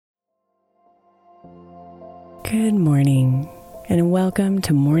Good morning, and welcome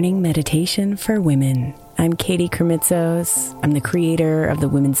to Morning Meditation for Women. I'm Katie Kremitzos. I'm the creator of the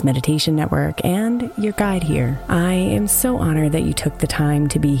Women's Meditation Network and your guide here. I am so honored that you took the time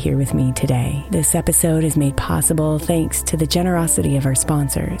to be here with me today. This episode is made possible thanks to the generosity of our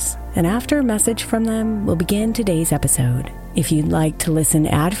sponsors. And after a message from them, we'll begin today's episode. If you'd like to listen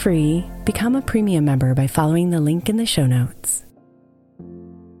ad-free, become a premium member by following the link in the show notes.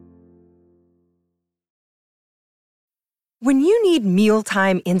 When you need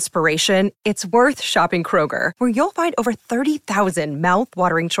mealtime inspiration, it's worth shopping Kroger, where you'll find over 30,000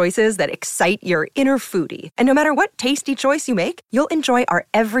 mouth-watering choices that excite your inner foodie. And no matter what tasty choice you make, you'll enjoy our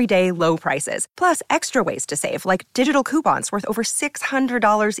everyday low prices, plus extra ways to save, like digital coupons worth over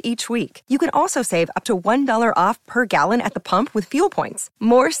 $600 each week. You can also save up to $1 off per gallon at the pump with fuel points.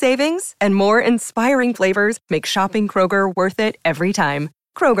 More savings and more inspiring flavors make shopping Kroger worth it every time.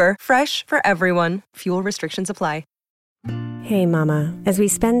 Kroger, fresh for everyone. Fuel restrictions apply. Hey Mama, as we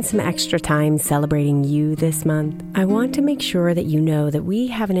spend some extra time celebrating you this month, I want to make sure that you know that we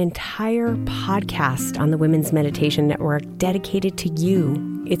have an entire podcast on the Women's Meditation Network dedicated to you.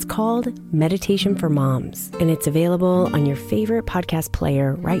 It's called Meditation for Moms, and it's available on your favorite podcast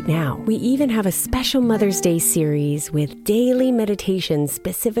player right now. We even have a special Mother's Day series with daily meditations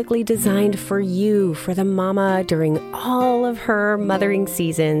specifically designed for you, for the mama, during all of her mothering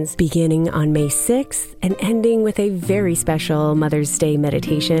seasons, beginning on May 6th and ending with a very special Mother's Day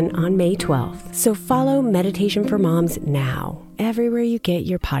meditation on May 12th. So follow Meditation for Moms now, everywhere you get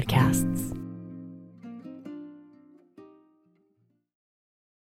your podcasts.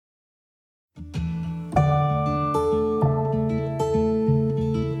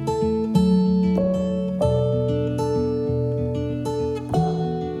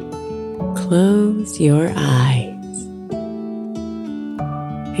 Close your eyes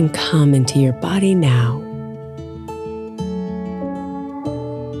and come into your body now.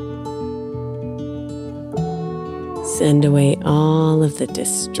 Send away all of the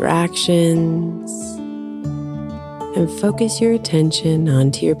distractions and focus your attention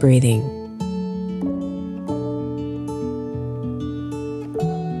onto your breathing.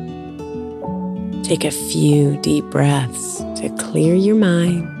 Take a few deep breaths to clear your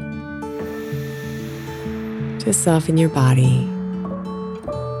mind, to soften your body,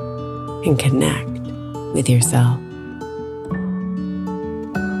 and connect with yourself.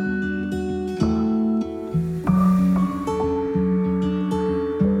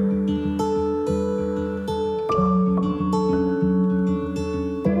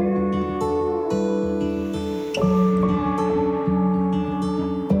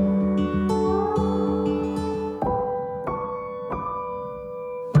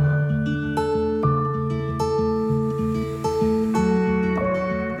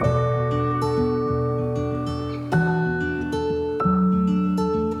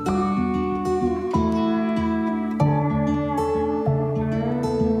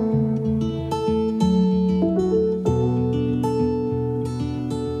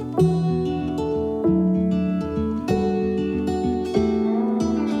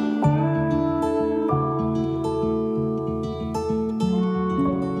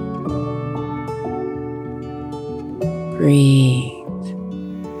 Breathe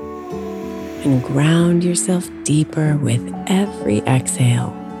and ground yourself deeper with every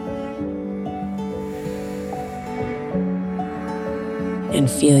exhale. And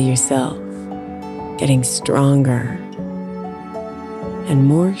feel yourself getting stronger and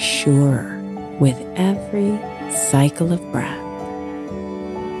more sure with every cycle of breath.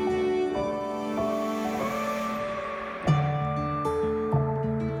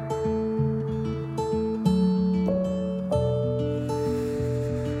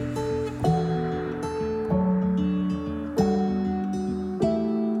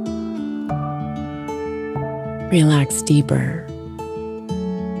 Relax deeper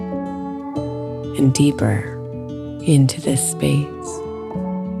and deeper into this space.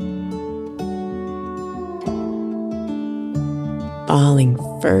 Falling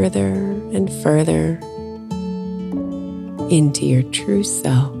further and further into your true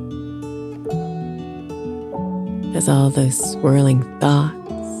self as all those swirling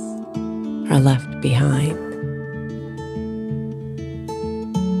thoughts are left behind.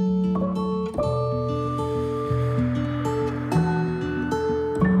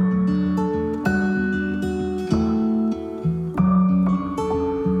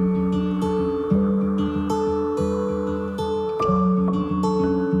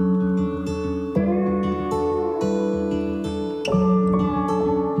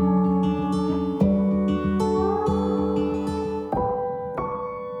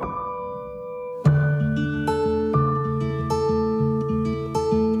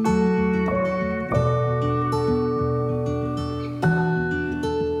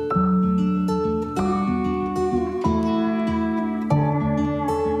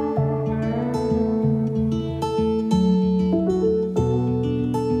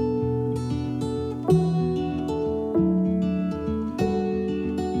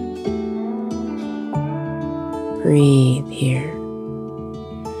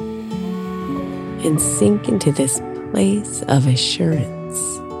 and sink into this place of assurance.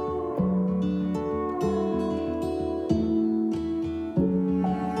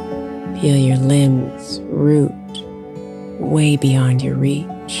 Feel your limbs root way beyond your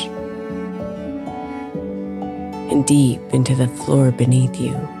reach and deep into the floor beneath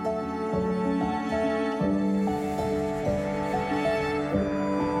you.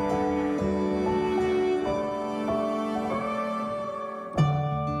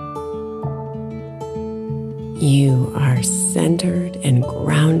 You are centered and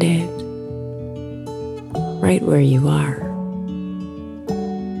grounded right where you are.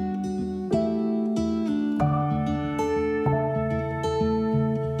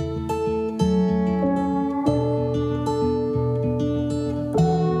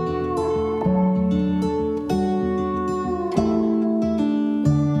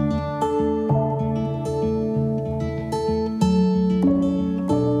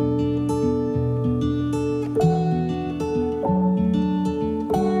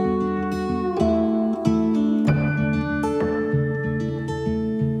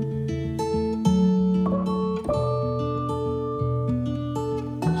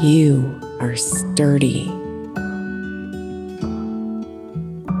 You are sturdy.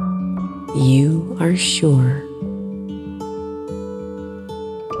 You are sure.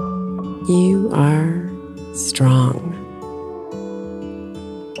 You are strong.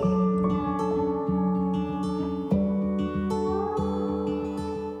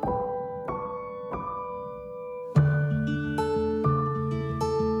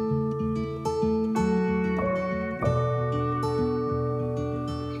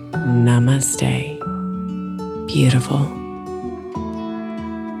 Namaste, beautiful.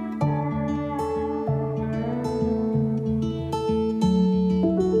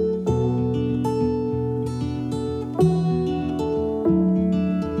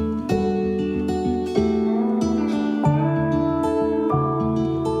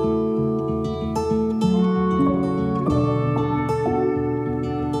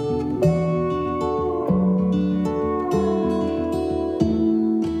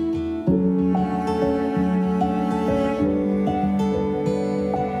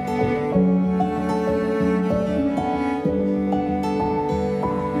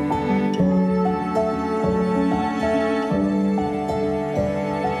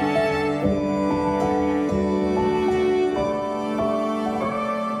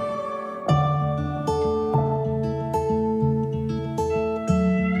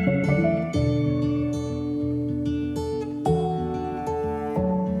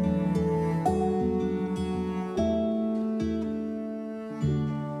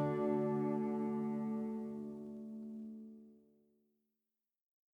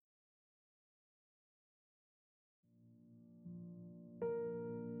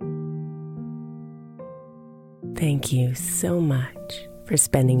 Thank you so much for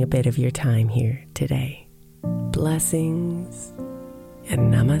spending a bit of your time here today. Blessings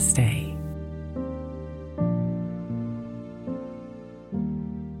and namaste.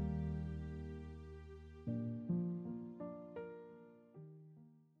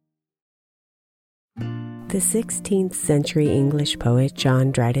 The 16th century English poet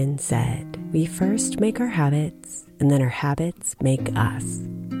John Dryden said, "We first make our habits, and then our habits make us."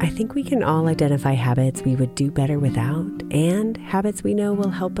 I think we can all identify habits we would do better without, and habits we know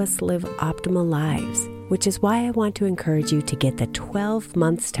will help us live optimal lives, which is why I want to encourage you to get the 12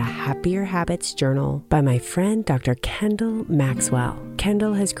 Months to Happier Habits journal by my friend Dr. Kendall Maxwell.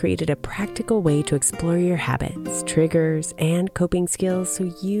 Kendall has created a practical way to explore your habits, triggers, and coping skills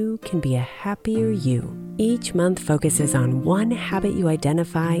so you can be a happier you. Each month focuses on one habit you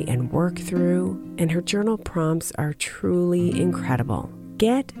identify and work through, and her journal prompts are truly incredible.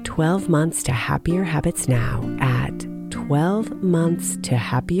 Get 12 Months to Happier Habits now at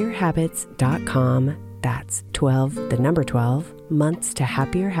 12monthstohappierhabits.com. That's 12, the number 12,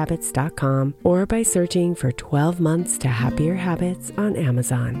 monthstohappierhabits.com, or by searching for 12 Months to Happier Habits on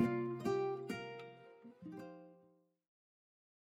Amazon.